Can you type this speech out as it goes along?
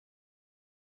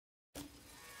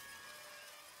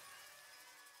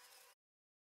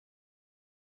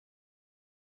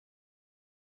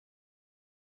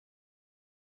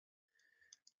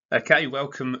Okay,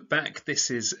 welcome back.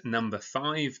 This is number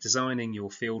 5, designing your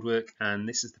fieldwork, and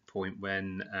this is the point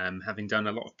when, having done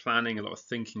a lot of planning, a lot of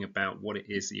thinking about what it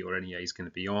is that your NEA is going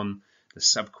to be on, the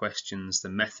sub-questions, the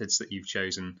methods that you've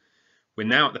chosen, we're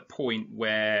now at the point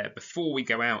where before we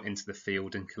go out into the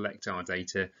field and collect our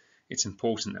data, it's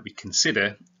important that we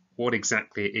consider what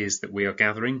exactly it is that we are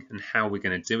gathering and how we're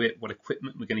going to do it, what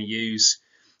equipment we're going to use,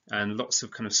 and lots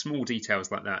of kind of small details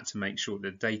like that to make sure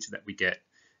the data that we get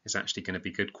is actually going to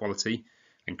be good quality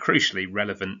and crucially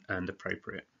relevant and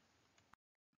appropriate.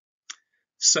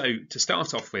 So to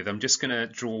start off with, I'm just going to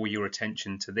draw your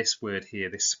attention to this word here,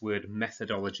 this word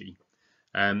methodology.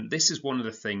 This is one of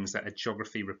the things that a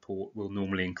geography report will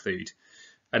normally include.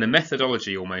 And a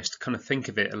methodology, almost, kind of think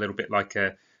of it a little bit like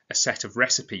a set of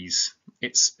recipes.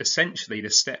 It's essentially the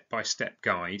step-by-step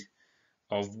guide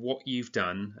of what you've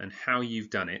done and how you've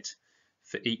done it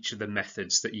for each of the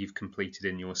methods that you've completed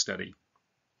in your study.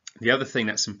 The other thing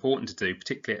that's important to do,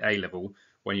 particularly at A-level,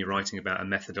 when you're writing about a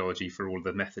methodology for all of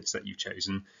the methods that you've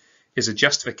chosen, is a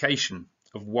justification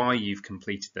of why you've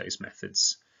completed those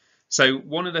methods. So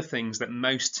one of the things that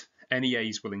most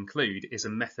NEAs will include is a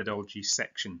methodology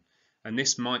section, and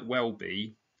this might well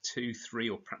be 2, 3,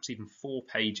 or perhaps even 4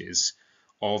 pages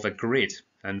of a grid,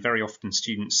 and very often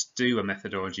students do a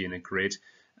methodology in a grid,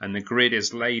 and the grid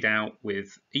is laid out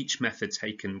with each method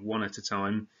taken one at a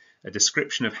time, a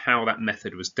description of how that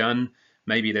method was done.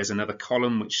 Maybe there's another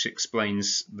column which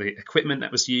explains the equipment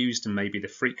that was used and maybe the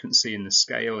frequency and the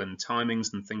scale and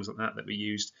timings and things like that that were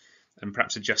used, and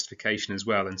perhaps a justification as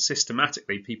well. And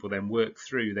systematically people then work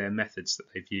through their methods that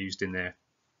they've used in their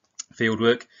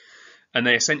fieldwork, and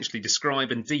they essentially describe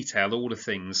and detail all the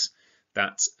things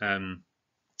that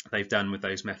they've done with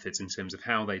those methods in terms of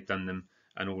how they've done them,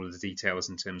 and all of the details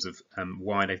in terms of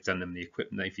why they've done them, the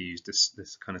equipment they've used,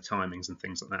 this kind of timings and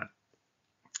things like that.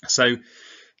 So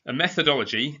a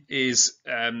methodology is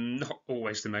not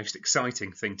always the most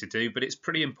exciting thing to do, but it's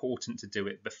pretty important to do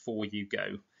it before you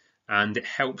go, and it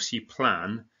helps you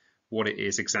plan what it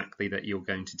is exactly that you're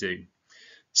going to do.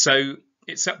 So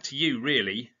it's up to you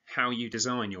really how you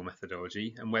design your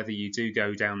methodology, and whether you do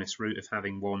go down this route of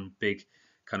having one big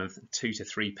kind of 2 to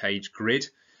 3 page grid.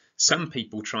 Some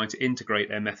people try to integrate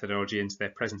their methodology into their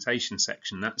presentation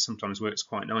section. That sometimes works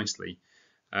quite nicely,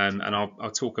 and I'll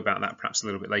talk about that perhaps a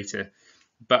little bit later.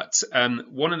 But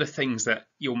one of the things that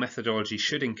your methodology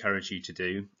should encourage you to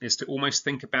do is to almost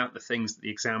think about the things that the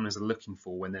examiners are looking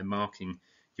for when they're marking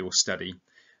your study.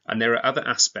 And there are other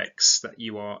aspects that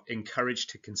you are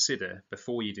encouraged to consider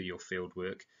before you do your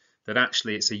fieldwork, that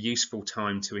actually it's a useful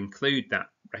time to include that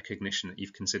recognition that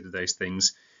you've considered those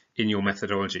things in your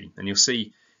methodology. And you'll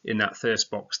see in that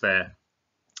first box there,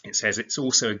 it says it's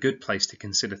also a good place to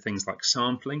consider things like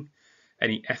sampling,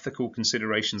 any ethical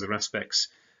considerations or aspects,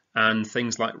 and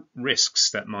things like risks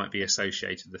that might be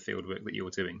associated with the fieldwork that you're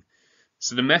doing.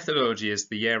 So the methodology is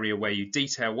the area where you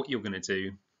detail what you're going to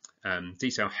do,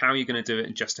 detail how you're going to do it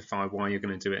and justify why you're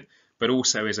going to do it, but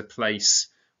also is a place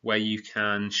where you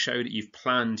can show that you've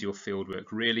planned your fieldwork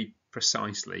really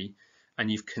precisely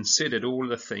and you've considered all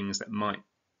of the things that might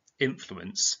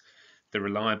influence the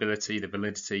reliability, the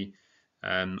validity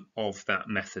of that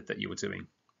method that you're doing.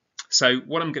 So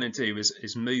what I'm going to do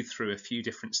is move through a few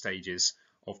different stages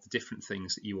of the different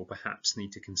things that you will perhaps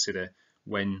need to consider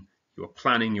when you're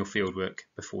planning your fieldwork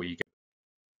before you go.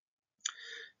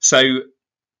 So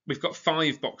we've got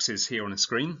 5 boxes here on the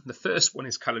screen. The first one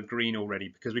is coloured green already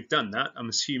because we've done that. I'm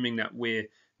assuming that we're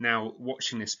now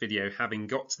watching this video having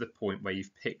got to the point where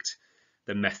you've picked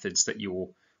the methods that you're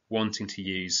wanting to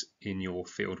use in your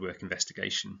fieldwork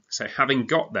investigation. So having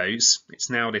got those, it's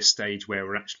now this stage where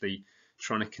we're actually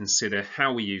trying to consider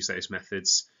how we use those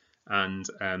methods and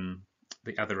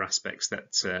the other aspects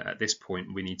that at this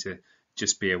point we need to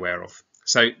just be aware of.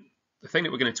 So the thing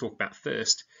that we're going to talk about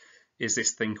first is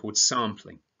this thing called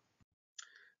sampling.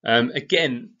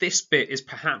 Again, this bit is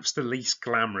perhaps the least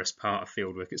glamorous part of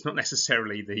fieldwork. It's not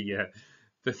necessarily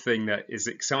the thing that is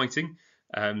exciting,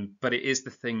 but it is the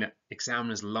thing that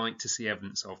examiners like to see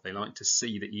evidence of. They like to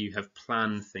see that you have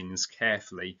planned things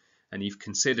carefully and you've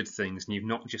considered things, and you've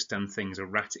not just done things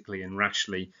erratically and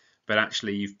rashly, but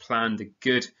actually you've planned a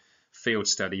good field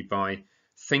study by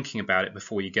thinking about it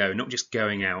before you go, not just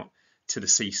going out to the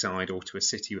seaside or to a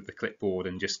city with the clipboard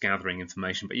and just gathering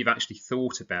information, but you've actually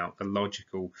thought about the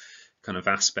logical kind of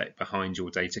aspect behind your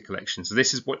data collection. So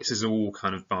this is what this is all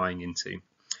kind of buying into.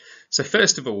 So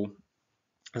first of all,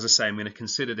 as I say, I'm going to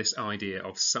consider this idea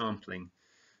of sampling.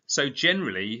 So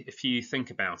generally, if you think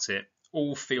about it,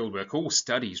 all fieldwork, all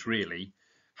studies really,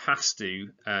 has to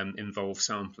involve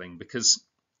sampling, because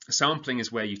sampling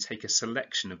is where you take a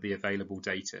selection of the available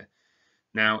data.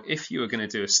 Now, if you are going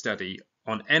to do a study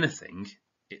on anything,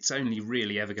 it's only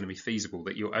really ever going to be feasible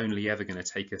that you're only ever going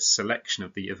to take a selection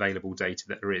of the available data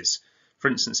that there is. For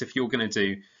instance, if you're going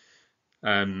to do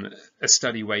a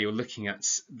study where you're looking at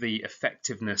the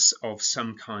effectiveness of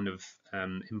some kind of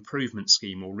improvement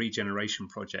scheme or regeneration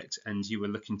project, and you were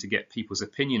looking to get people's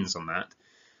opinions on that,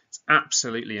 it's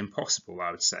absolutely impossible,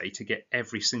 I would say, to get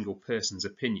every single person's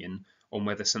opinion on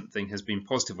whether something has been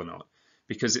positive or not,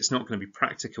 because it's not going to be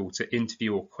practical to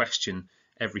interview or question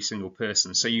every single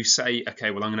person. So you say,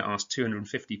 okay, well, I'm going to ask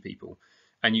 250 people,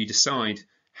 and you decide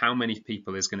how many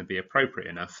people is going to be appropriate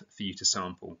enough for you to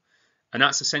sample. And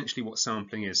that's essentially what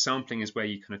sampling is. Sampling is where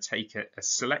you kind of take a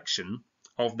selection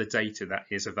of the data that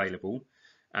is available,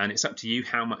 and it's up to you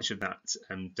how much of that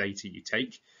data you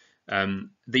take.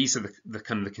 These are the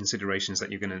kind of the considerations that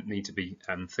you're going to need to be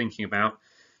thinking about.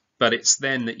 But it's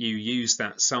then that you use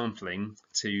that sampling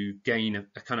to gain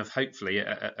a kind of, hopefully,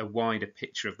 a wider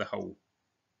picture of the whole.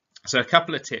 So a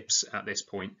couple of tips at this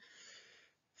point.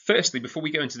 Firstly, before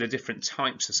we go into the different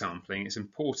types of sampling, it's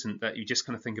important that you just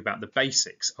kind of think about the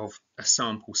basics of a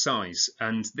sample size.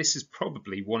 And this is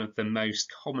probably one of the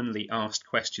most commonly asked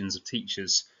questions of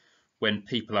teachers when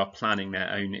people are planning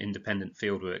their own independent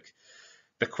fieldwork.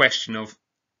 The question of,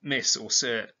 Miss or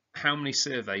Sir, how many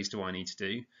surveys do I need to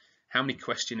do? How many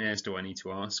questionnaires do I need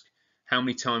to ask? How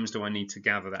many times do I need to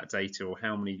gather that data? Or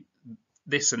how many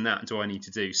this and that do I need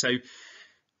to do? So,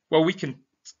 well, we can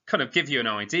kind of give you an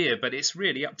idea, but it's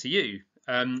really up to you.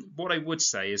 What I would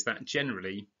say is that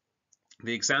generally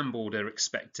the exam board are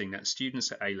expecting that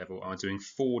students at A-level are doing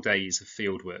 4 days of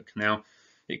fieldwork. Now,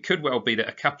 it could well be that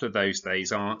a couple of those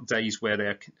days are days where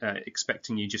they're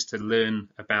expecting you just to learn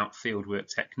about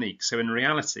fieldwork techniques. So in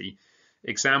reality,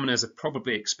 examiners are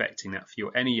probably expecting that for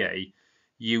your NEA,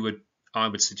 I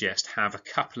would suggest, have a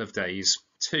couple of days,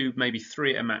 2, maybe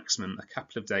 3 at a maximum, a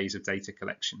couple of days of data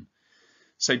collection.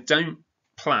 So don't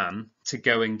plan to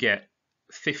go and get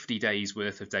 50 days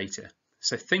worth of data.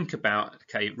 So think about,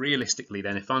 okay, realistically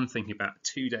then, if I'm thinking about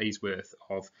 2 days worth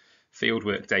of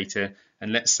fieldwork data,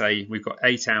 and let's say we've got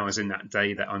 8 hours in that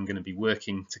day that I'm going to be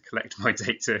working to collect my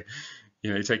data,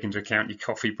 you know, take into account your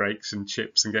coffee breaks and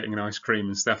chips and getting an ice cream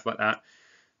and stuff like that.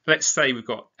 Let's say we've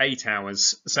got 8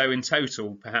 hours. So in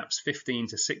total, perhaps 15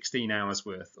 to 16 hours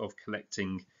worth of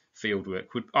collecting fieldwork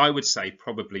I would say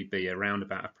probably be around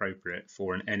about appropriate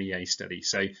for an NEA study.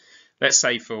 So let's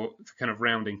say for kind of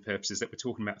rounding purposes that we're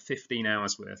talking about 15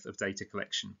 hours worth of data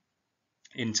collection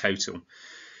in total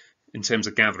in terms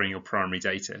of gathering your primary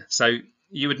data. So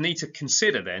you would need to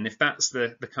consider then, if that's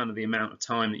the kind of the amount of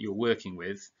time that you're working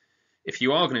with, if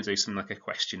you are going to do something like a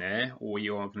questionnaire or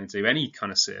you are going to do any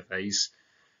kind of surveys,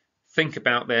 think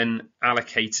about then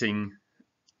allocating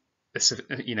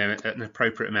an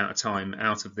appropriate amount of time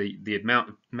out of the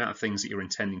amount of things that you're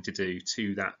intending to do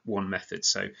to that one method.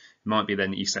 So it might be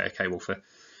then that you say, okay, well, for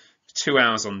 2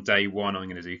 hours on day 1, I'm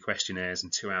going to do questionnaires,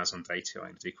 and 2 hours on day 2, I'm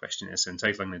going to do questionnaires. So in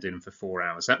total, I'm going to do them for 4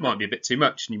 hours. That might be a bit too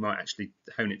much, and you might actually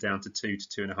hone it down to 2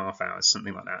 to 2.5 hours,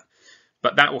 something like that.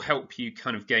 But that will help you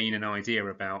kind of gain an idea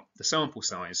about the sample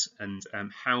size and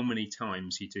how many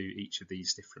times you do each of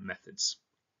these different methods.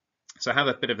 So have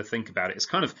a bit of a think about it. It's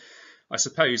kind of, I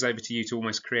suppose, over to you to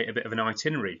almost create a bit of an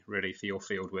itinerary really for your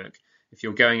fieldwork. If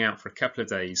you're going out for a couple of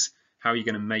days, how are you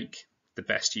going to make the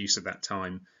best use of that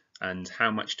time, and how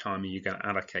much time are you going to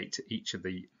allocate to each of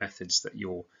the methods that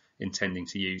you're intending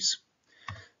to use?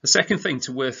 The second thing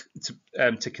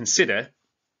to consider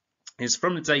is,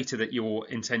 from the data that you're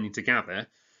intending to gather,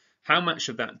 how much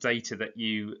of that data that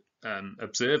you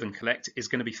observe and collect is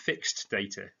going to be fixed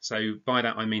data. So by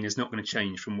that I mean is not going to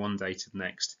change from one day to the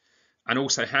next. And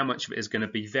also how much of it is going to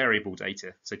be variable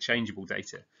data, so changeable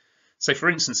data. So for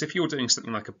instance, if you're doing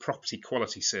something like a property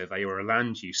quality survey or a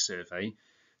land use survey,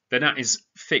 then that is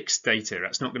fixed data.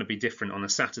 That's not going to be different on a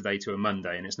Saturday to a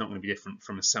Monday, and it's not going to be different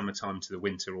from a summertime to the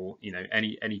winter, or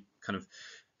any kind of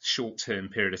short-term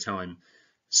period of time.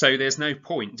 So there's no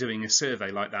point doing a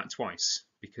survey like that twice,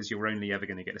 because you're only ever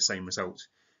going to get the same result.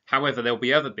 However, there'll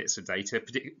be other bits of data,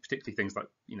 particularly things like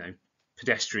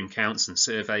pedestrian counts and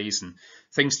surveys and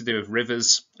things to do with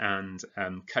rivers and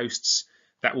coasts,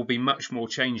 that will be much more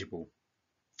changeable.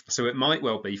 So it might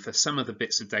well be for some of the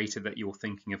bits of data that you're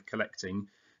thinking of collecting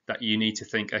that you need to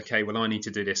think, okay, well, I need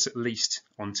to do this at least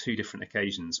on 2 different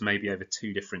occasions, maybe over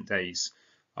 2 different days.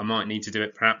 I might need to do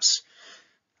it perhaps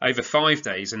over 5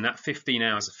 days, and that 15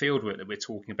 hours of fieldwork that we're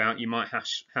talking about, you might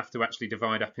have to actually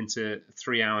divide up into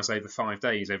 3 hours over 5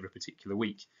 days over a particular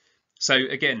week. So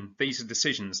again, these are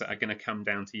decisions that are going to come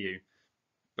down to you.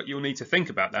 But you'll need to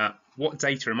think about that. What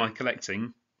data am I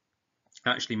collecting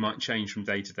actually might change from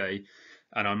day to day,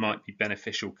 and I might be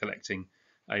beneficial collecting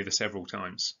over several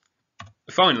times.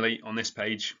 Finally, on this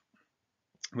page,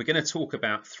 we're going to talk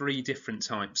about 3 different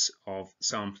types of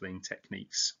sampling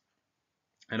techniques.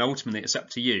 And ultimately, it's up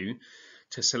to you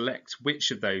to select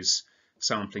which of those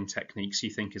sampling techniques you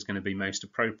think is going to be most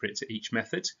appropriate to each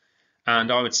method.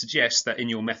 And I would suggest that in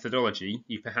your methodology,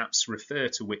 you perhaps refer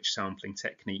to which sampling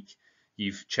technique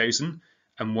you've chosen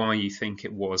and why you think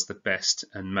it was the best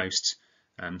and most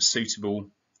suitable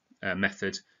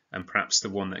method, and perhaps the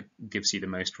one that gives you the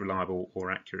most reliable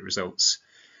or accurate results.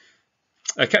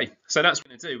 Okay, so that's what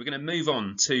we're going to do. We're going to move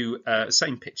on to the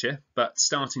same picture, but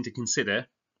starting to consider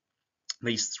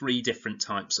these 3 different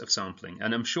types of sampling.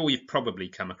 And I'm sure you've probably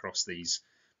come across these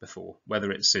before,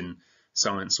 whether it's in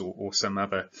science or some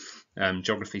other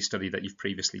geography study that you've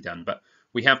previously done. But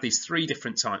we have these 3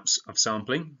 different types of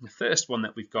sampling. The first one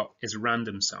that we've got is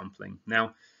random sampling.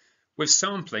 Now, with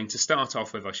sampling, to start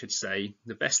off with, I should say,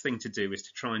 the best thing to do is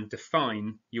to try and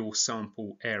define your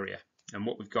sample area. And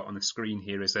what we've got on the screen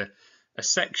here is a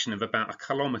section of about 1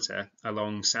 kilometre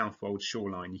along Southwold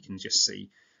shoreline. You can just see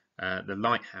the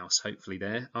lighthouse, hopefully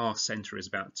there. Our centre is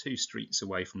about 2 streets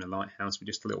away from the lighthouse. We're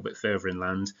just a little bit further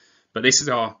inland. But this is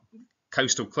our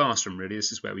coastal classroom, really.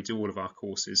 This is where we do all of our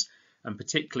courses. And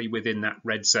particularly within that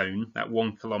red zone, that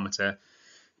 1 kilometre,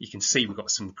 you can see we've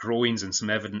got some groins and some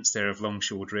evidence there of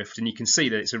longshore drift. And you can see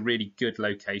that it's a really good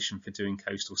location for doing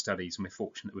coastal studies. And we're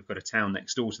fortunate we've got a town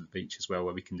next door to the beach as well,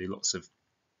 where we can do lots of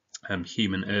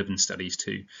human urban studies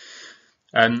too.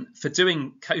 For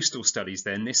doing coastal studies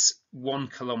then, this 1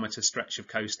 kilometre stretch of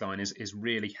coastline is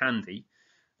really handy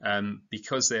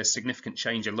because there's significant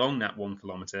change along that 1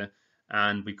 kilometre,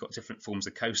 and we've got different forms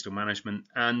of coastal management,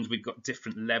 and we've got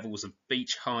different levels of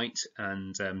beach height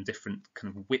and different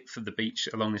kind of width of the beach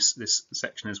along this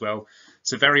section as well.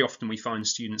 So very often we find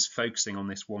students focusing on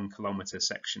this 1 kilometre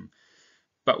section.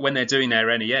 But when they're doing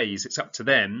their NEAs, it's up to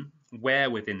them where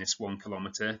within this 1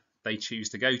 kilometre they choose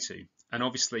to go to. And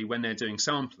obviously when they're doing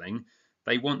sampling,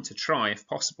 they want to try, if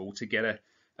possible, to get a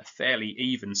fairly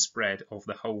even spread of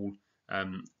the whole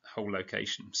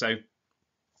location. So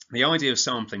the idea of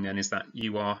sampling then is that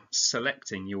you are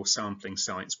selecting your sampling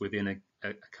sites within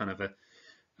a kind of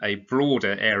a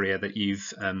broader area that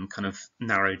you've kind of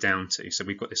narrowed down to. So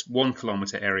we've got this 1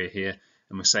 kilometre area here,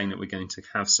 and we're saying that we're going to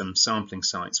have some sampling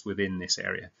sites within this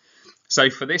area. So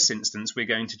for this instance, we're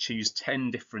going to choose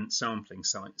 10 different sampling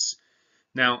sites.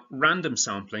 Now, random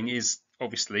sampling is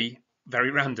obviously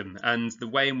very random, and the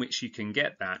way in which you can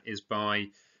get that is by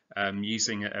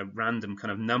using a random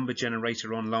kind of number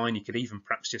generator online. You could even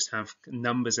perhaps just have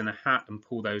numbers in a hat and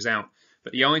pull those out.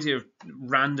 But the idea of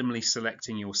randomly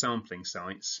selecting your sampling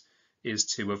sites is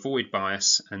to avoid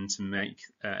bias and to make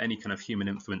any kind of human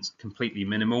influence completely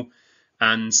minimal,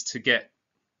 and to get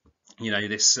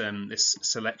this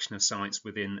selection of sites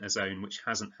within a zone which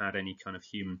hasn't had any kind of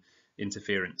human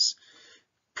interference.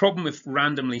 Problem with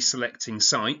randomly selecting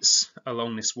sites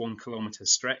along this 1 kilometre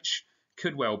stretch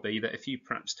could well be that if you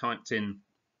perhaps typed in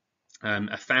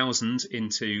 1,000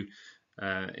 into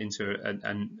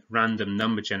a random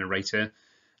number generator,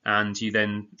 and you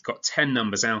then got 10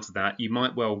 numbers out of that, you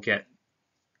might well get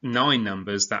 9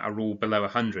 numbers that are all below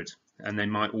 100, and they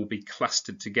might all be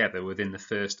clustered together within the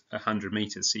first 100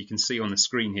 meters. So you can see on the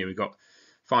screen here we've got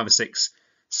 5 or 6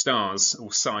 stars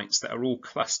or sites that are all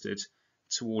clustered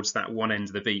towards that one end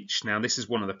of the beach. Now, this is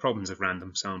one of the problems of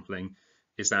random sampling,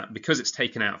 is that because it's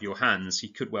taken out of your hands, you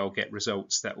could well get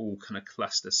results that all kind of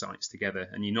cluster sites together,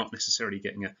 and you're not necessarily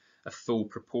getting a full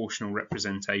proportional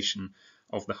representation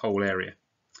of the whole area.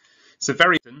 So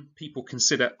very often people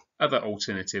consider other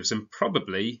alternatives, and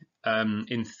probably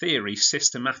in theory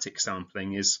systematic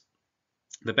sampling is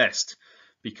the best,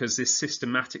 because this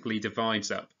systematically divides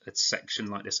up a section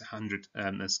like this 100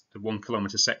 as the 1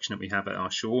 kilometre section that we have at our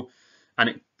shore, and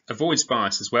it avoids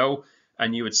bias as well.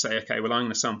 And you would say, okay, well, I'm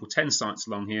going to sample 10 sites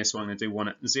along here, so I'm going to do one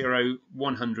at 0,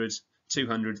 100,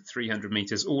 200, 300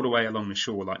 meters, all the way along the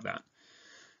shore like that.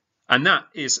 And that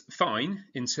is fine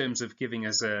in terms of giving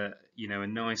us a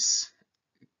nice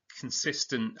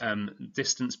consistent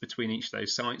distance between each of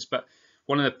those sites. But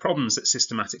one of the problems that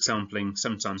systematic sampling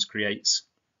sometimes creates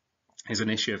is an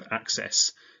issue of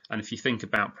access. And if you think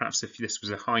about perhaps if this was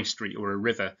a high street or a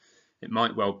river, it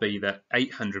might well be that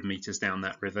 800 meters down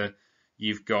that river,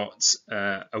 you've got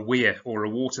a weir or a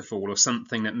waterfall or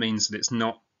something that means that it's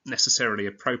not necessarily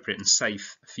appropriate and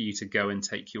safe for you to go and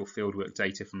take your fieldwork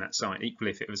data from that site.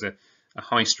 Equally, if it was a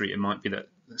high street, it might be that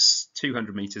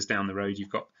 200 meters down the road,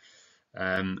 you've got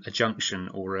a junction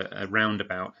or a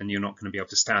roundabout, and you're not going to be able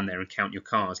to stand there and count your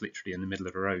cars literally in the middle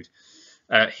of a road.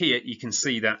 Here you can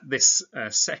see that this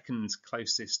second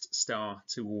closest star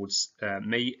towards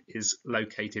me is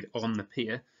located on the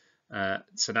pier,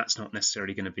 so that's not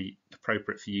necessarily going to be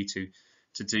appropriate for you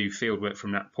to do fieldwork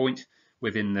from that point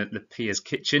within the peer's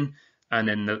kitchen. And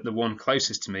then the one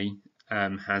closest to me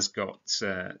has got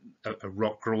a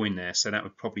rock groin there, so that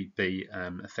would probably be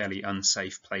a fairly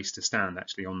unsafe place to stand,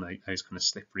 actually, on those kind of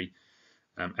slippery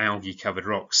algae covered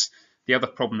rocks. The other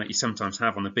problem that you sometimes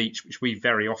have on the beach, which we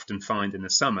very often find in the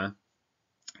summer,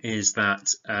 is that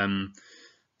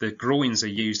the groins are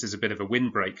used as a bit of a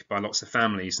windbreak by lots of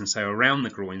families, and so around the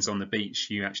groins on the beach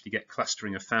you actually get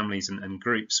clustering of families and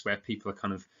groups where people are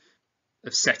kind of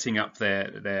setting up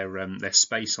their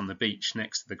space on the beach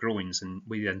next to the groins, and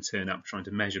we then turn up trying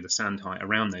to measure the sand height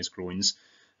around those groins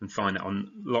and find that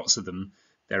on lots of them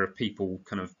there are people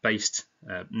kind of based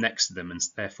next to them, and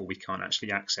therefore we can't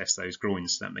actually access those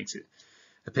groins. So that makes it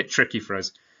a bit tricky for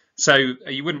us. So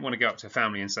you wouldn't want to go up to a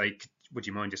family and say, would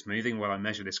you mind just moving while I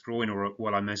measure this groin, or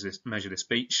while I measure this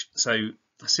beach? So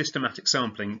systematic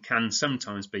sampling can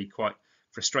sometimes be quite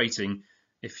frustrating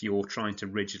if you're trying to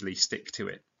rigidly stick to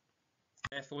it.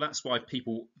 Therefore, that's why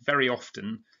people very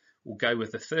often will go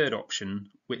with the third option,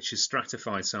 which is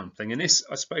stratified sampling. And this,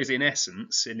 I suppose, in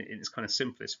essence, in its kind of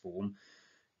simplest form,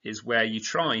 is where you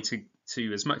try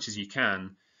to as much as you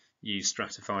can, use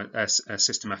stratified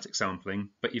systematic sampling,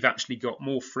 but you've actually got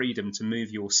more freedom to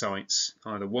move your sites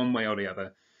either one way or the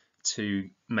other to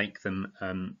make them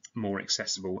more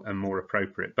accessible and more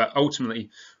appropriate. But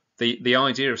ultimately, the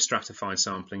idea of stratified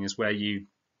sampling is where you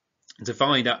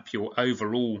divide up your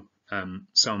overall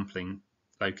sampling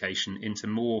location into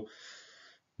more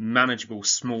manageable,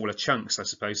 smaller chunks, I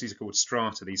suppose. These are called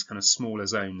strata, these kind of smaller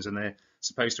zones, and they're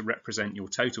supposed to represent your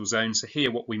total zone. So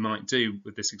here what we might do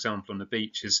with this example on the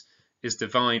beach is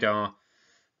divide our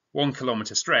 1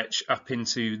 kilometre stretch up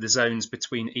into the zones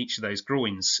between each of those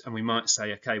groins, and we might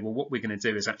say, okay, well, what we're going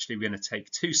to do is actually we're going to take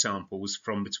 2 samples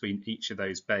from between each of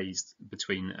those bays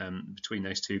between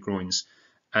those 2 groins,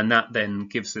 and that then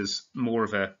gives us more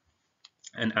of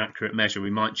an accurate measure. We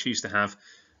might choose to have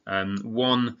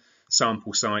one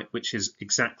sample site which is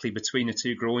exactly between the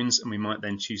 2 groins, and we might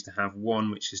then choose to have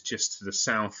one which is just to the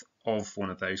south of one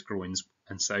of those groins,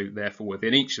 and so therefore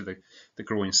within each of the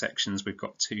groin sections we've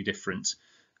got 2 different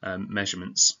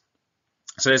measurements.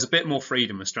 So there's a bit more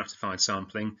freedom with stratified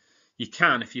sampling. You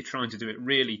can, if you're trying to do it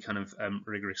really kind of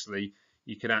rigorously,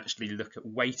 you could actually look at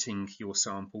weighting your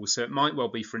samples. So it might well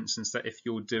be, for instance, that if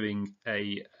you're doing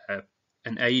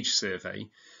an age survey,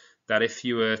 that if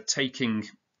you were taking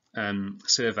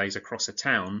surveys across a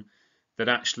town, that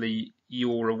actually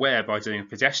you're aware by doing a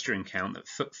pedestrian count that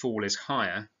footfall is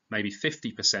higher, maybe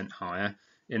 50% higher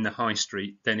in the high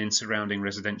street than in surrounding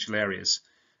residential areas,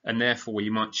 and therefore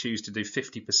you might choose to do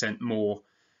 50% more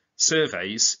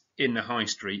surveys in the high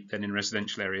street than in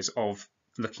residential areas of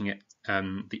looking at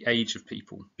the age of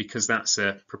people, because that's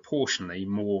a proportionally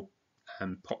more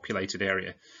populated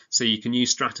area. So you can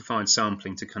use stratified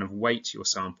sampling to kind of weight your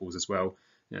samples as well,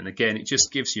 and again it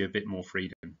just gives you a bit more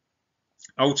freedom.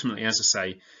 Ultimately, as I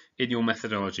say, in your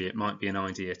methodology it might be an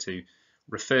idea to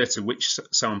refer to which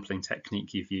sampling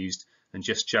technique you've used and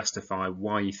just justify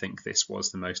why you think this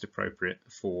was the most appropriate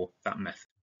for that method.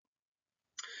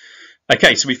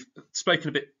 Okay, so we've spoken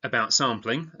a bit about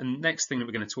sampling, and next thing that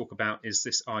we're going to talk about is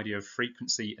this idea of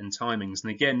frequency and timings.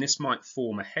 And again, this might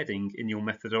form a heading in your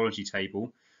methodology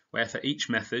table, where for each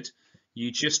method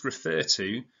you just refer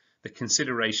to the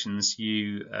considerations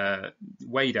you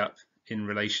weighed up in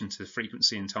relation to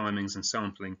frequency and timings and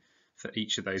sampling for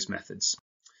each of those methods.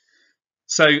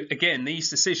 So again, these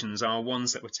decisions are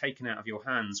ones that were taken out of your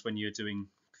hands when you're doing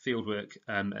fieldwork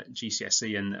at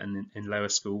GCSE and in lower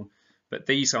school, but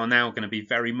these are now going to be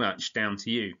very much down to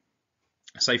you.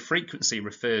 So frequency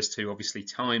refers to obviously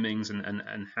timings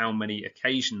and how many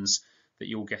occasions that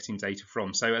you're getting data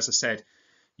from. So as I said,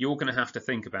 you're going to have to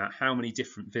think about how many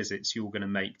different visits you're going to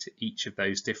make to each of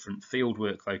those different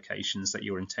fieldwork locations that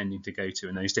you're intending to go to,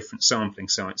 and those different sampling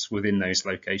sites within those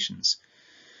locations.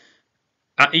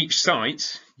 At each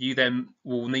site, you then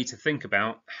will need to think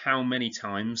about how many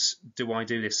times do I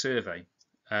do this survey.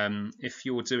 If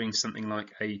you're doing something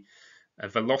like a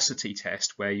velocity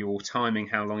test where you're timing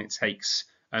how long it takes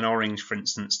an orange, for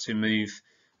instance, to move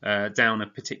down a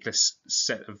particular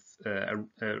set of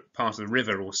part of the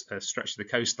river or a stretch of the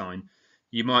coastline,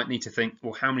 you might need to think,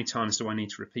 well, how many times do I need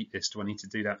to repeat this? Do I need to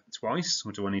do that twice,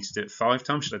 or do I need to do it 5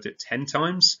 times? Should I do it 10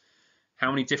 times? How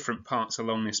many different parts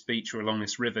along this beach or along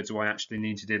this river do I actually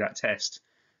need to do that test?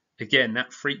 Again,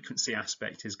 that frequency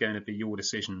aspect is going to be your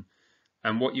decision.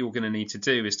 And what you're going to need to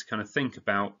do is to kind of think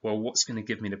about, well, what's going to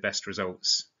give me the best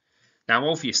results? Now,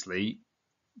 obviously,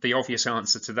 the obvious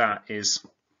answer to that is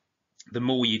the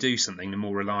more you do something, the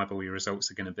more reliable your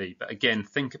results are going to be. But again,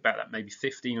 think about that maybe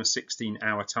 15 or 16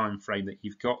 hour time frame that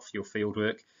you've got for your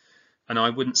fieldwork. And I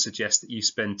wouldn't suggest that you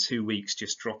spend 2 weeks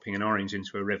just dropping an orange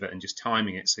into a river and just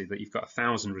timing it so that you've got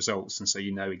 1,000 results and so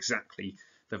you know exactly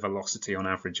the velocity on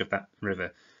average of that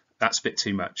river. That's a bit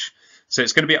too much. So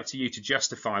it's going to be up to you to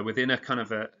justify within a kind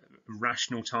of a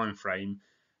rational time frame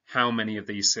how many of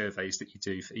these surveys that you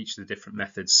do for each of the different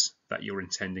methods that you're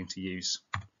intending to use.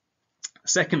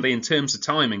 Secondly, in terms of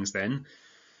timings then,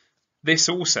 this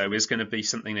also is going to be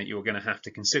something that you're going to have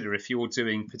to consider if you're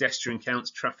doing pedestrian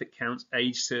counts, traffic counts,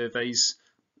 age surveys,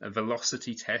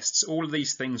 velocity tests, all of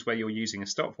these things where you're using a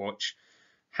stopwatch.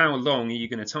 How long are you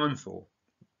going to time for?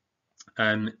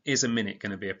 Is a minute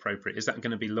going to be appropriate? Is that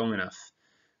going to be long enough?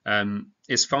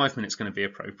 Is 5 minutes going to be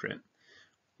appropriate?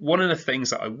 One of the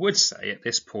things that I would say at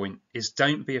this point is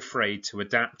don't be afraid to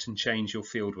adapt and change your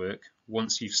fieldwork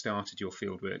once you've started your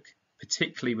fieldwork,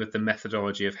 particularly with the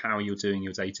methodology of how you're doing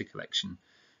your data collection,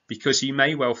 because you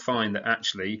may well find that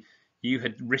actually you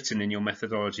had written in your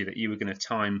methodology that you were going to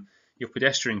time your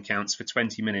pedestrian counts for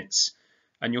 20 minutes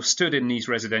and you're stood in these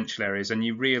residential areas and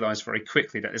you realise very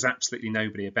quickly that there's absolutely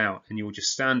nobody about and you're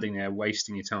just standing there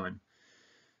wasting your time.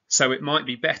 So it might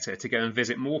be better to go and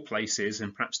visit more places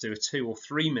and perhaps do a 2 or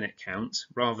 3 minute count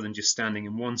rather than just standing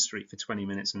in one street for 20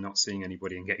 minutes and not seeing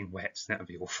anybody and getting wet. That would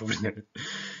be awful, wouldn't it?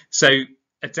 So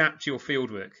adapt your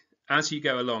fieldwork as you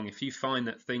go along. If you find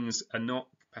that things are not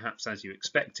perhaps as you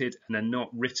expected and are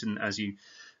not written as you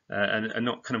and are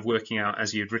not kind of working out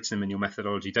as you had written them in your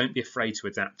methodology, don't be afraid to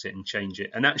adapt it and change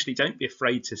it. And actually don't be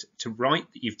afraid to write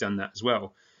that you've done that as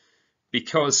well,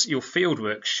 because your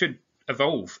fieldwork should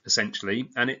evolve essentially,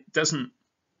 and it doesn't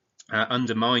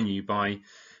undermine you by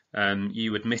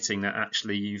you admitting that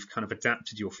actually you've kind of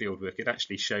adapted your fieldwork. It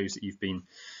actually shows that you've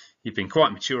been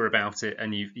quite mature about it,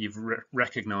 and you've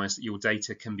recognized that your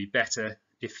data can be better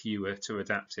if you were to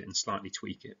adapt it and slightly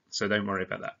tweak it. So don't worry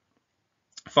about that.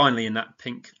 Finally, in that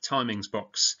pink timings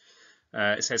box,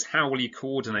 it says, how will you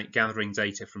coordinate gathering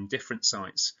data from different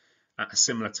sites at a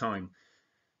similar time?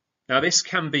 Now, this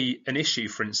can be an issue,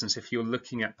 for instance, if you're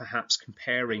looking at perhaps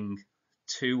comparing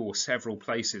two or several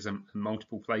places and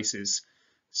multiple places.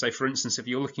 So, for instance, if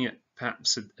you're looking at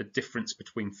perhaps a difference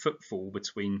between footfall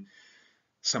between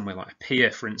somewhere like a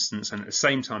pier, for instance, and at the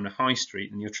same time a high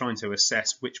street, and you're trying to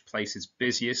assess which place is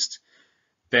busiest,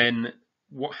 then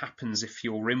what happens if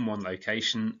you're in one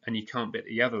location and you can't be at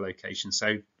the other location?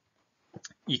 So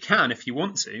you can, if you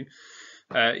want to,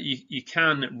 you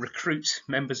can recruit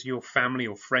members of your family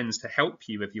or friends to help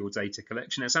you with your data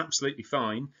collection. It's absolutely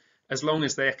fine, as long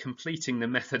as they're completing the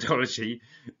methodology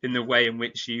in the way in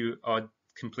which you are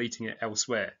completing it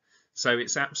elsewhere. So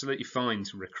it's absolutely fine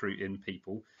to recruit in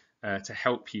people to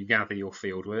help you gather your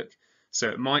fieldwork. So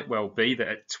it might well be that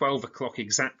at 12 o'clock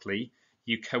exactly,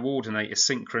 you coordinate a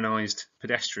synchronized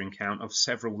pedestrian count of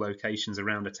several locations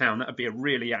around a town. That would be a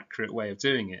really accurate way of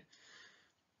doing it.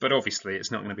 But obviously,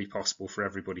 it's not going to be possible for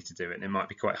everybody to do it. And it might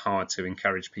be quite hard to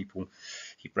encourage people,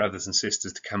 your brothers and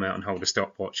sisters, to come out and hold a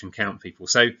stopwatch and count people.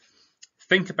 So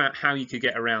think about how you could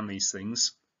get around these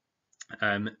things.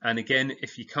 And again,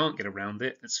 if you can't get around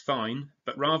it, it's fine.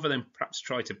 But rather than perhaps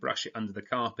try to brush it under the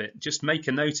carpet, just make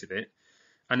a note of it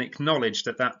and acknowledge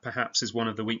that that perhaps is one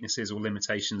of the weaknesses or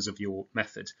limitations of your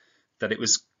method, that it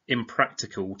was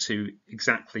impractical to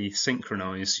exactly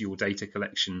synchronize your data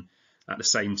collection at the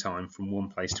same time from one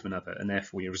place to another, and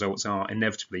therefore your results are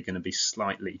inevitably going to be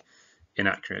slightly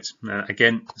inaccurate.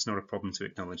 Again, it's not a problem to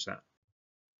acknowledge that.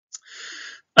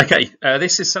 Okay,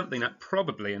 this is something that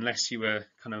probably, unless you were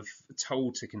kind of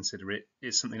told to consider it,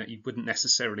 is something that you wouldn't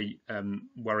necessarily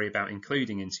worry about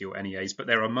including into your NEAs, but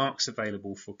there are marks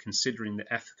available for considering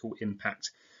the ethical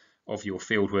impact of your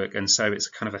fieldwork, and so it's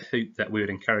kind of a hoop that we would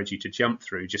encourage you to jump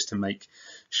through just to make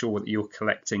sure that you're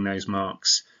collecting those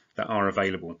marks that are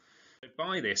available. So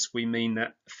by this, we mean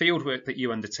that fieldwork that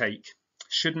you undertake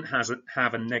shouldn't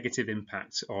have a negative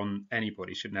impact on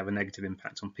anybody, shouldn't have a negative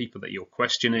impact on people that you're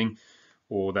questioning,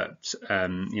 or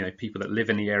that people that live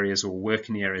in the areas or work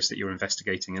in the areas that you're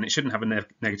investigating, and it shouldn't have a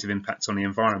negative impact on the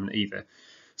environment either.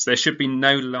 So there should be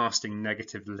no lasting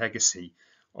negative legacy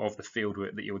of the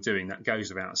fieldwork that you're doing. That goes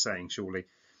without saying, surely.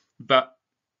 But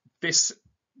this,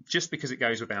 just because it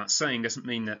goes without saying, doesn't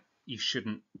mean that you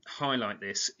shouldn't highlight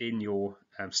this in your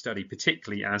study,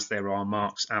 particularly as there are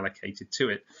marks allocated to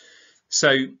it.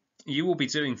 So you will be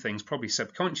doing things probably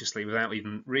subconsciously without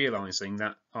even realizing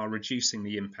that are reducing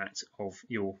the impact of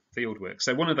your fieldwork.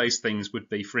 So one of those things would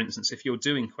be, for instance, if you're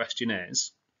doing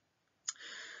questionnaires,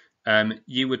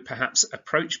 you would perhaps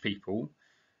approach people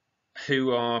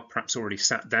who are perhaps already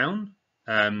sat down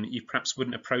You perhaps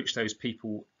wouldn't approach those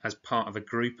people as part of a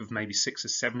group of maybe 6 or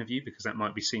 7 of you, because that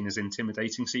might be seen as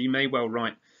intimidating. So you may well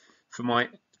write, for my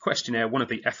questionnaire, one of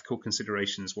the ethical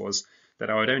considerations was that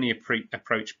I would only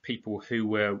approach people who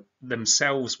were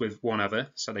themselves with one other,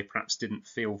 so they perhaps didn't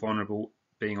feel vulnerable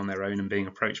being on their own and being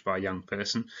approached by a young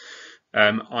person.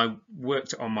 I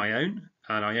worked on my own,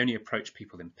 and I only approached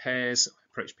people in pairs. I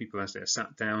approached people as they're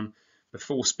sat down.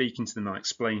 Before speaking to them, I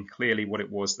explained clearly what it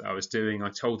was that I was doing. I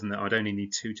told them that I'd only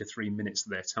need 2 to 3 minutes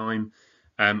of their time,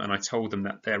 and I told them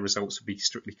that their results would be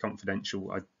strictly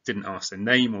confidential. I didn't ask their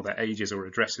name or their ages or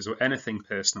addresses or anything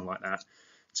personal like that,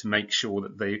 to make sure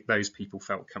that those people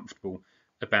felt comfortable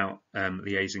about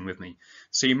liaising with me.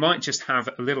 So you might just have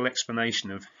a little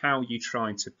explanation of how you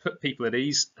tried to put people at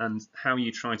ease and how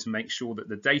you tried to make sure that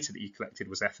the data that you collected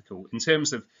was ethical. In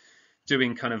terms of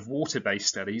doing kind of water-based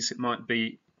studies, it might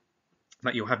be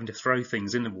that you're having to throw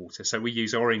things in the water. So we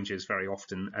use oranges very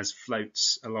often as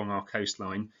floats along our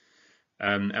coastline,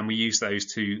 and we use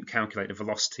those to calculate the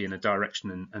velocity and the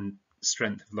direction and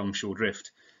strength of longshore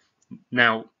drift.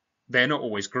 Now, they're not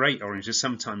always great oranges.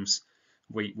 Sometimes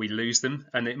we lose them,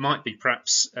 and it might be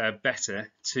perhaps better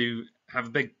to have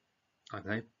a big, I don't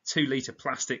know, 2-litre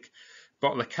plastic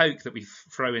bottle of Coke that we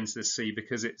throw into the sea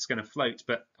because it's going to float.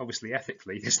 But obviously,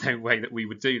 ethically, there's no way that we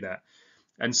would do that.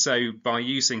 And so by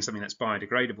using something that's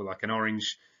biodegradable like an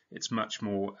orange, it's much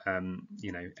more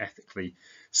ethically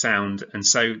sound. And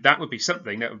so that would be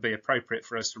something that would be appropriate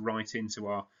for us to write into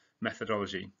our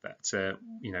methodology. That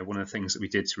one of the things that we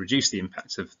did to reduce the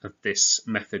impact of this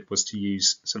method was to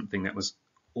use something that was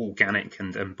organic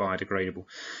and biodegradable.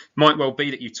 Might well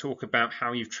be that you talk about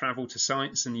how you've traveled to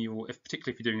sites, and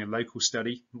particularly if you're doing a local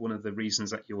study, one of the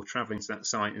reasons that you're traveling to that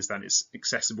site is that it's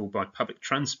accessible by public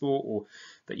transport, or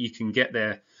that you can get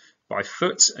there by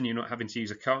foot and you're not having to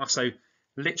use a car. So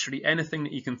literally anything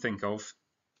that you can think of,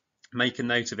 make a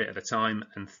note of it at a time,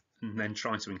 and then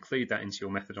try to include that into your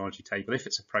methodology table if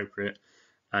it's appropriate,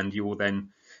 and you'll then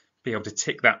be able to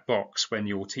tick that box when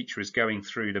your teacher is going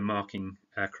through the marking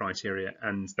criteria,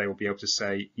 and they will be able to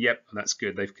say, yep, that's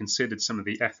good, they've considered some of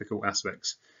the ethical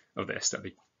aspects of their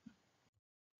study.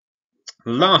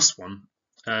 Last one,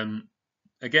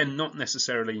 again, not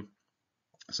necessarily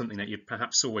something that you'd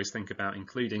perhaps always think about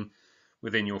including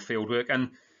within your fieldwork,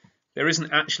 and there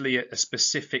isn't actually a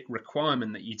specific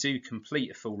requirement that you do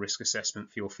complete a full risk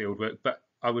assessment for your fieldwork, but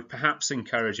I would perhaps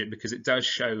encourage it because it does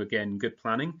show, again, good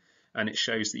planning, and it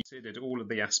shows that you considered all of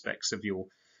the aspects of your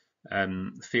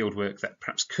fieldwork that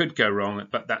perhaps could go wrong,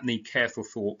 but that need careful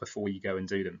thought before you go and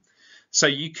do them. So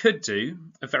you could do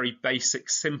a very basic,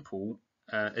 simple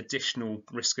additional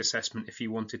risk assessment if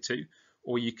you wanted to,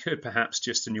 or you could perhaps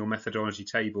just in your methodology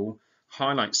table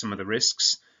highlight some of the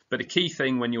risks. But a key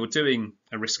thing when you're doing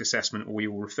a risk assessment, or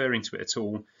you're referring to it at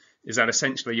all, is that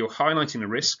essentially you're highlighting the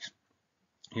risk,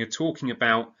 you're talking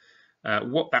about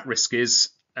what that risk is,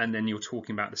 and then you're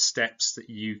talking about the steps that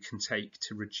you can take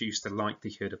to reduce the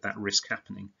likelihood of that risk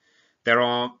happening. There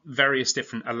are various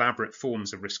different elaborate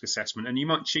forms of risk assessment, and you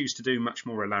might choose to do a much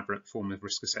more elaborate form of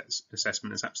risk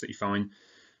assessment. That's absolutely fine.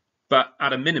 But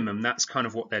at a minimum, that's kind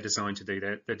of what they're designed to do.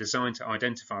 They're designed to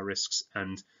identify risks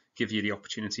and give you the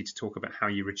opportunity to talk about how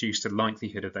you reduce the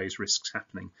likelihood of those risks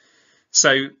happening.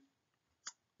 So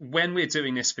when we're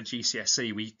doing this for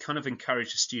GCSE, we kind of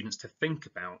encourage the students to think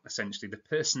about essentially the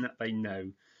person that they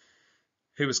know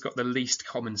who has got the least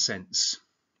common sense.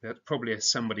 That probably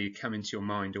has somebody come into your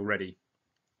mind already.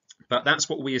 But that's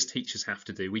what we as teachers have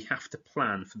to do. We have to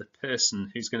plan for the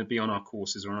person who's going to be on our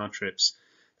courses or on our trips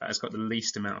that has got the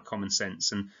least amount of common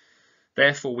sense. And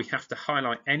therefore, we have to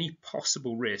highlight any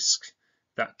possible risk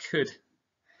that could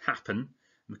happen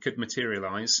and could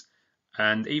materialize.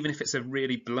 And even if it's a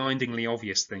really blindingly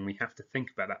obvious thing, we have to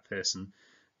think about that person,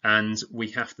 and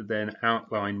we have to then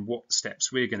outline what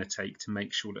steps we're going to take to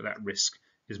make sure that that risk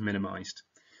is minimized.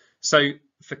 So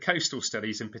for coastal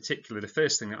studies in particular, the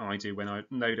first thing that I do when I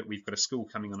know that we've got a school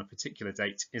coming on a particular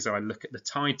date is I look at the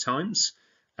tide times,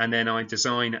 and then I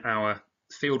design our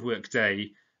fieldwork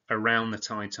day around the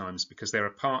tide times, because there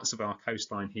are parts of our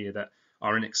coastline here that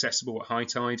are inaccessible at high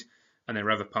tide, and there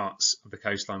are other parts of the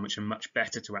coastline which are much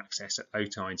better to access at low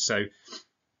tide. So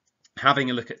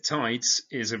having a look at tides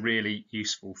is a really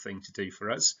useful thing to do for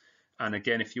us. And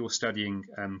again, if you're studying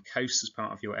coast as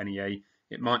part of your NEA,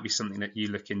 it might be something that you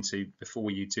look into before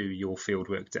you do your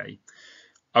fieldwork day.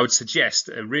 I would suggest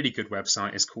a really good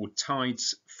website is called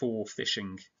Tides for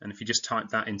Fishing, and if you just type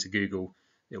that into Google,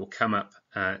 it will come up.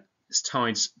 It's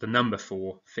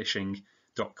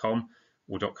tides4fishing.com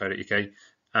or .co.uk,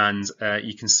 and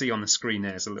you can see on the screen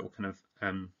there's a little kind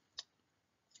of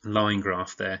line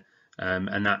graph there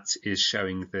and that is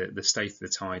showing the state of the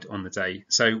tide on the day.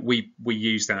 So we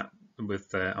use that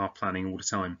with our planning all the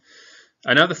time.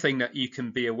 Another thing that you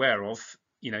can be aware of,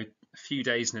 a few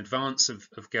days in advance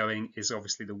of going, is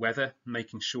obviously the weather,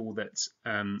 making sure that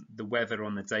the weather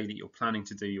on the day that you're planning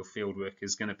to do your fieldwork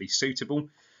is going to be suitable.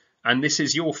 And this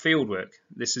is your fieldwork,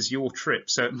 this is your trip,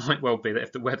 so it might well be that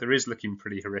if the weather is looking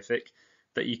pretty horrific,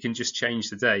 that you can just change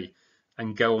the day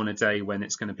and go on a day when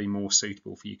it's going to be more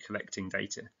suitable for you collecting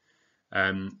data.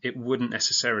 It wouldn't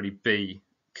necessarily be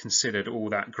considered all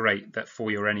that great that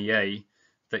for your NEA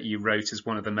that you wrote as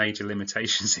one of the major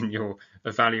limitations in your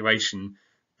evaluation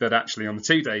that actually on the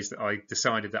 2 days that I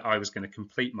decided that I was going to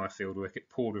complete my fieldwork, it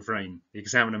poured with rain. The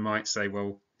examiner might say,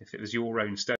 well, if it was your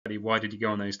own study, why did you go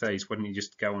on those days? Why didn't you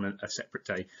just go on a separate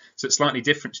day? So it's slightly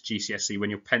different to GCSE when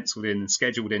you're penciled in and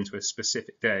scheduled into a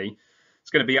specific day.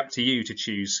 It's going to be up to you to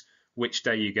choose which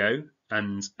day you go,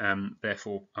 and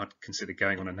therefore I'd consider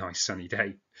going on a nice sunny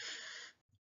day.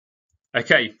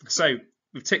 Okay, so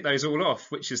we've ticked those all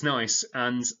off, which is nice,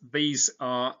 and these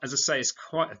are, as I say, it's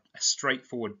quite a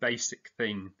straightforward basic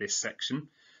thing, this section,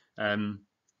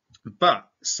 but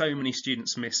so many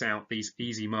students miss out these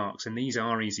easy marks, and these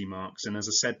are easy marks. And as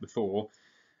I said before,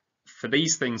 for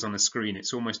these things on the screen,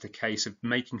 it's almost a case of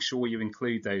making sure you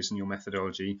include those in your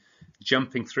methodology,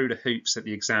 jumping through the hoops that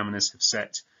the examiners have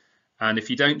set. And if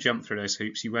you don't jump through those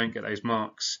hoops, you won't get those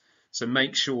marks. So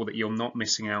make sure that you're not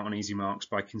missing out on easy marks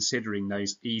by considering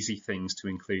those easy things to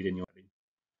include in your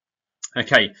study.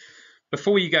 Okay,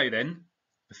 before you go then,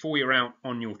 before you're out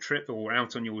on your trip or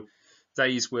out on your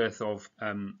day's worth of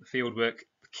fieldwork,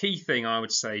 the key thing I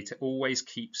would say to always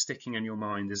keep sticking in your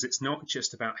mind is it's not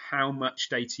just about how much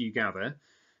data you gather,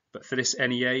 but for this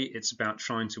NEA, it's about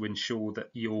trying to ensure that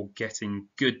you're getting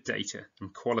good data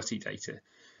and quality data.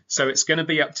 So it's going to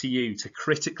be up to you to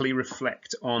critically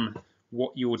reflect on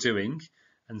what you're doing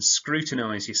and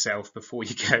scrutinize yourself before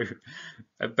you go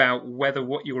about whether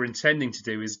what you're intending to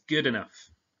do is good enough.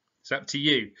 It's up to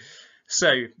you.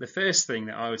 So the first thing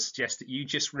that I would suggest that you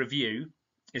just review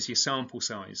is your sample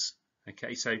size.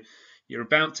 Okay, so you're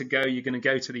about to go, you're going to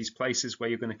go to these places where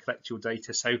you're going to collect your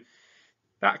data. So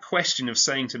that question of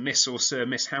saying to Miss or Sir,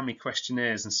 Miss, how many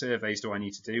questionnaires and surveys do I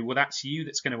need to do? Well, that's you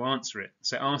that's going to answer it.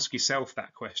 So ask yourself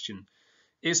that question.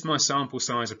 Is my sample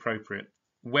size appropriate?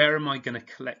 Where am I going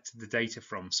to collect the data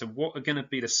from? So what are going to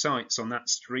be the sites on that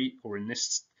street or in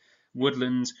this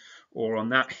woodland or on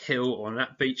that hill or on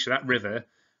that beach or that river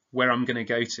where I'm going to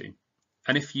go to?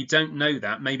 And if you don't know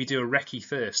that, maybe do a recce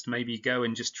first. Maybe go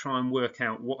and just try and work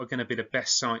out what are going to be the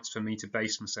best sites for me to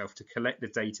base myself to collect the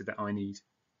data that I need.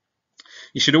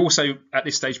 You should also, at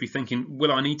this stage, be thinking,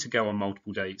 will I need to go on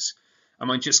multiple days?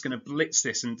 Am I just going to blitz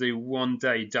this and do one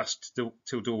day dusk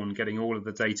till dawn getting all of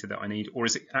the data that I need? Or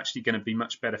is it actually going to be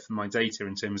much better for my data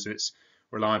in terms of its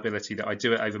reliability that I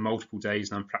do it over multiple days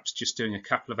and I'm perhaps just doing a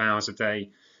couple of hours a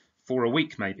day for a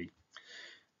week maybe?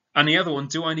 And the other one,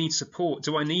 do I need support?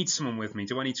 Do I need someone with me?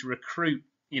 Do I need to recruit,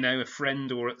 a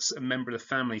friend or a member of the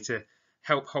family to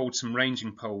help hold some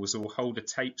ranging poles or hold a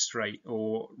tape straight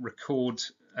or record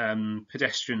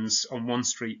pedestrians on one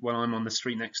street while I'm on the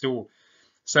street next door?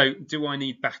 So do I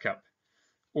need backup?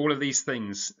 All of these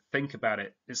things, think about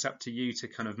it. It's up to you to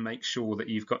kind of make sure that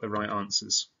you've got the right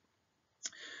answers.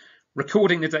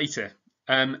 Recording the data.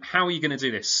 How are you going to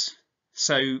do this?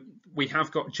 So we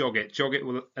have got Jogit. Jogit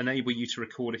will enable you to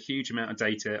record a huge amount of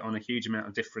data on a huge amount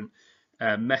of different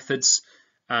methods.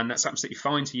 And that's absolutely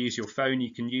fine to use your phone.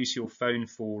 You can use your phone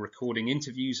for recording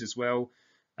interviews as well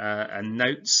and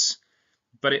notes.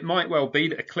 But it might well be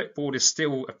that a clipboard is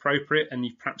still appropriate and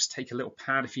you perhaps take a little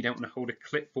pad if you don't want to hold a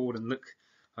clipboard and look,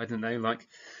 I don't know, like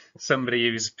somebody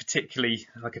who's particularly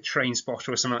like a train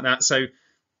spotter or something like that. So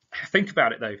think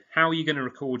about it though. How are you going to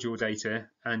record your data?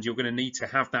 And you're going to need to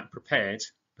have that prepared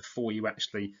before you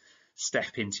actually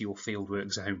step into your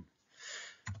fieldwork zone.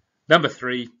 Number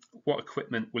 3, what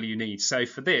equipment will you need? So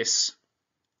for this,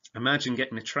 imagine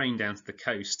getting a train down to the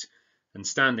coast and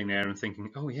standing there and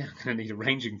thinking, oh yeah, I'm going to need a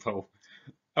ranging pole.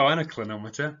 Oh, and a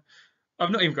clinometer. I've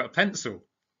not even got a pencil.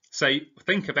 So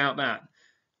think about that.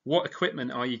 What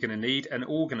equipment are you going to need, and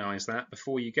organise that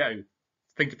before you go.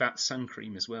 Think about sun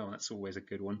cream as well. That's always a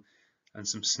good one. And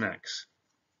some snacks.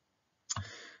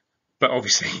 But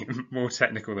obviously, more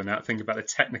technical than that, think about the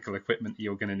technical equipment that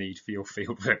you're going to need for your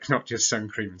fieldwork, not just sun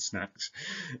cream and snacks.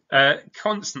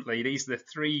 Constantly, these are the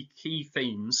 3 key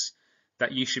themes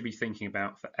that you should be thinking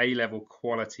about for A-level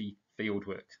quality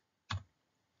fieldwork.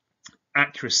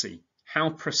 Accuracy. How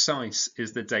precise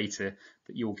is the data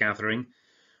that you're gathering?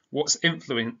 What's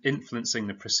influencing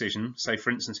the precision? So for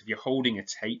instance, if you're holding a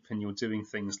tape and you're doing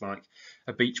things like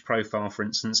a beach profile, for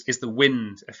instance, is the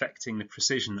wind affecting the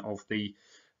precision of the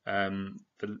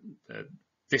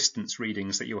distance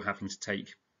readings that you're having to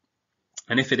take?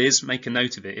 And if it is, make a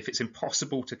note of it. If it's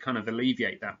impossible to kind of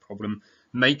alleviate that problem,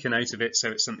 make a note of it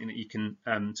so it's something that you can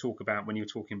talk about when you're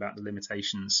talking about the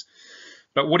limitations.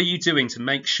 But what are you doing to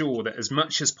make sure that as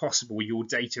much as possible your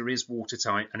data is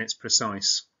watertight and it's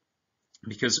precise?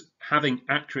 Because having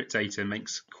accurate data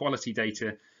makes quality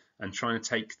data, and trying to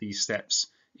take these steps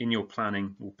in your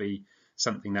planning will be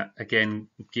something that, again,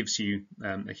 gives you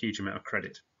a huge amount of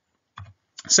credit.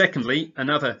 Secondly,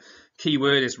 another key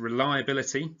word is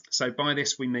reliability. So by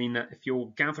this we mean that if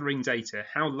you're gathering data,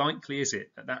 how likely is it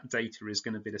that that data is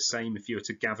going to be the same if you were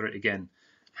to gather it again?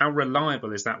 How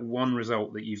reliable is that one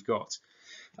result that you've got?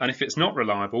 And if it's not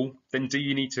reliable, then do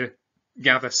you need to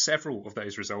gather several of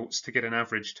those results to get an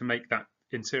average to make that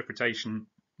interpretation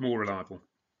more reliable?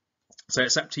 So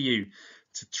it's up to you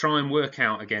to try and work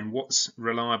out, again, what's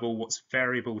reliable, what's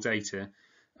variable data,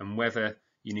 and whether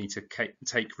you need to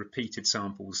take repeated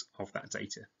samples of that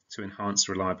data to enhance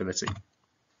reliability.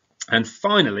 And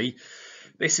finally,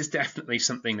 this is definitely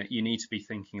something that you need to be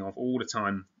thinking of all the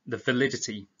time, the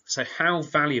validity. So how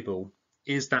valuable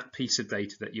is that piece of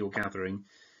data that you're gathering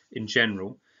in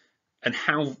general, and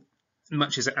how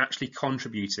much is it actually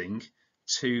contributing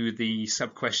to the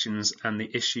sub-questions and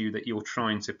the issue that you're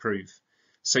trying to prove?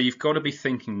 So you've got to be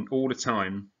thinking all the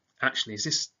time, actually,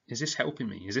 is this helping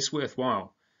me? Is this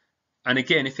worthwhile? And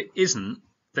again, if it isn't,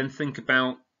 then think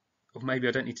about, or maybe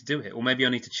I don't need to do it, or maybe I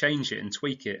need to change it and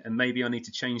tweak it, and maybe I need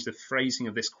to change the phrasing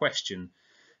of this question.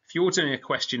 If you're doing a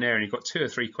questionnaire and you've got 2 or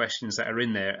 3 questions that are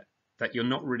in there that you're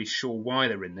not really sure why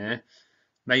they're in there,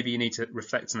 maybe you need to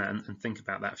reflect on that and think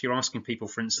about that. If you're asking people,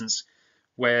 for instance,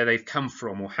 where they've come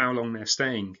from or how long they're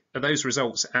staying, are those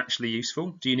results actually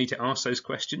useful? Do you need to ask those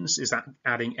questions? Is that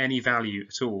adding any value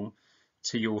at all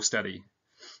to your study?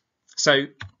 So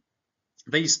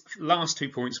these last 2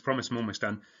 points, I promise I'm almost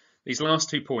done. These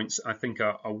last 2 points I think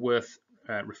are worth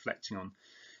reflecting on.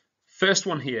 First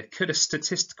one here, could a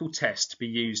statistical test be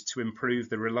used to improve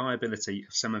the reliability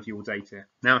of some of your data?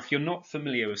 Now, if you're not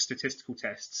familiar with statistical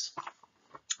tests,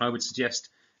 I would suggest,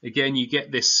 again, you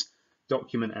get this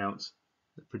document out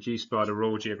produced by the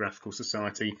Royal Geographical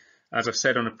Society. As I've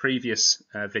said on a previous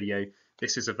video,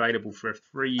 this is available for a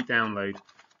free download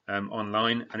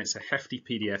online, and it's a hefty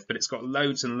PDF, but it's got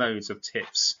loads and loads of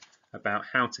tips about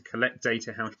how to collect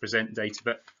data, how to present data.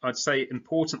 But I'd say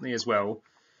importantly as well,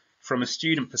 from a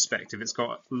student perspective, it's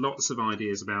got lots of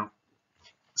ideas about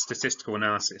statistical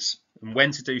analysis and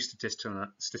when to do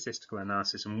statistical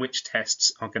analysis and which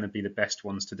tests are going to be the best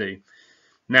ones to do.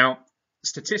 Now,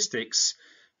 statistics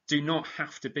do not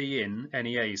have to be in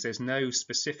NEAs. There's no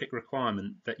specific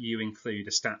requirement that you include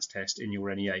a stats test in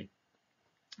your NEA.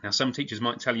 Now, some teachers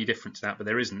might tell you different to that, but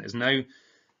there isn't.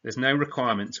 There's no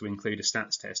requirement to include a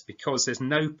stats test, because there's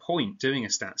no point doing a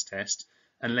stats test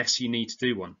unless you need to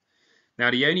do one. Now,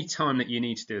 the only time that you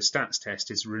need to do a stats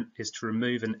test is to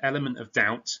remove an element of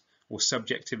doubt or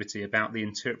subjectivity about the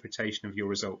interpretation of your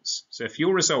results. So if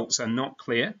your results are not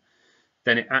clear,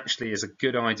 then it actually is a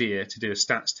good idea to do a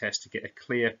stats test to get a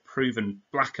clear, proven,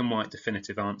 black and white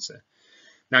definitive answer.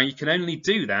 Now, you can only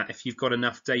do that if you've got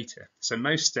enough data. So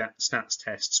most stats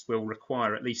tests will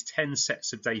require at least 10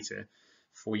 sets of data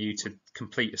for you to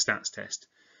complete a stats test.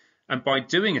 And by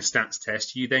doing a stats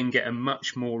test, you then get a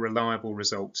much more reliable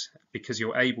result, because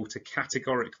you're able to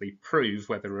categorically prove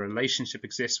whether a relationship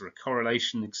exists or a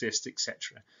correlation exists,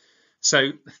 etc.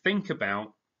 So think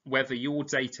about whether your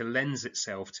data lends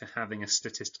itself to having a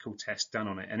statistical test done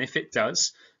on it. And if it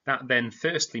does, that then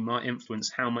firstly might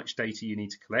influence how much data you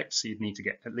need to collect. So you'd need to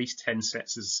get at least 10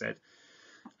 sets, as I said.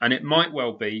 And it might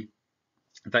well be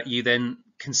that you then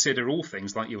consider all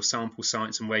things like your sample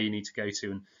sites and where you need to go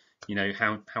to, and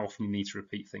how often you need to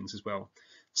repeat things as well.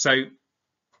 So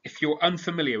if you're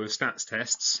unfamiliar with stats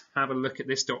tests, have a look at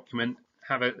this document,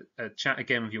 have a chat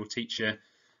again with your teacher,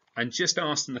 and just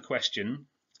ask them the question,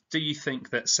 do you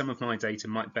think that some of my data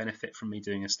might benefit from me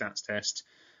doing a stats test?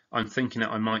 I'm thinking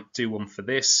that I might do one for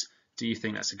this. Do you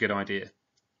think that's a good idea?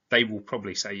 They will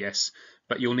probably say yes,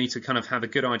 but you'll need to kind of have a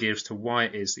good idea as to why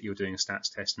it is that you're doing a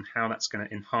stats test and how that's going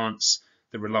to enhance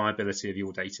the reliability of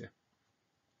your data.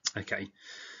 Okay.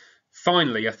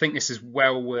 Finally, I think this is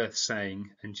well worth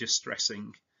saying and just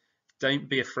stressing. Don't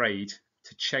be afraid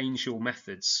to change your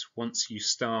methods once you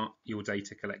start your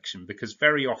data collection, because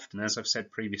very often, as I've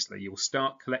said previously, you'll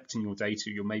start collecting your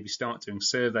data, you'll maybe start doing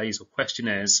surveys or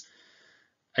questionnaires,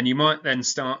 and you might then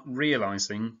start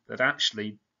realizing that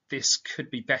actually this could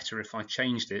be better if I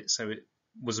changed it so it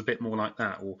was a bit more like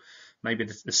that, or maybe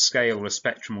the scale or the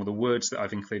spectrum or the words that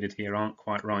I've included here aren't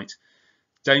quite right.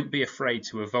 Don't be afraid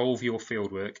to evolve your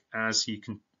fieldwork as you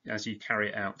carry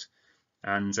it out.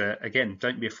 And again,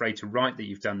 don't be afraid to write that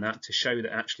you've done that, to show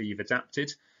that actually you've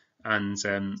adapted, and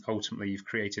ultimately you've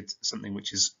created something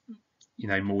which is,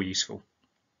 more useful.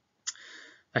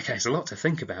 Okay, there's a lot to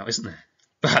think about, isn't there?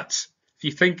 But if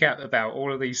you think out about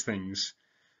all of these things,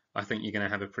 I think you're going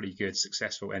to have a pretty good,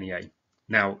 successful NEA.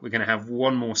 Now, we're going to have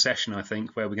one more session, I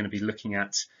think, where we're going to be looking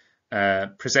at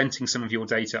presenting some of your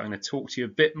data. I'm going to talk to you a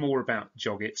bit more about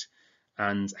Jogit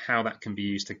and how that can be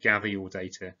used to gather your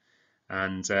data.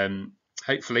 And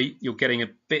hopefully you're getting a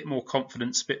bit more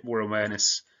confidence, a bit more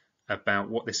awareness about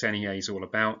what this NEA is all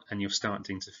about, and you're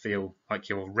starting to feel like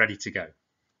you're ready to go.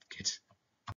 Good.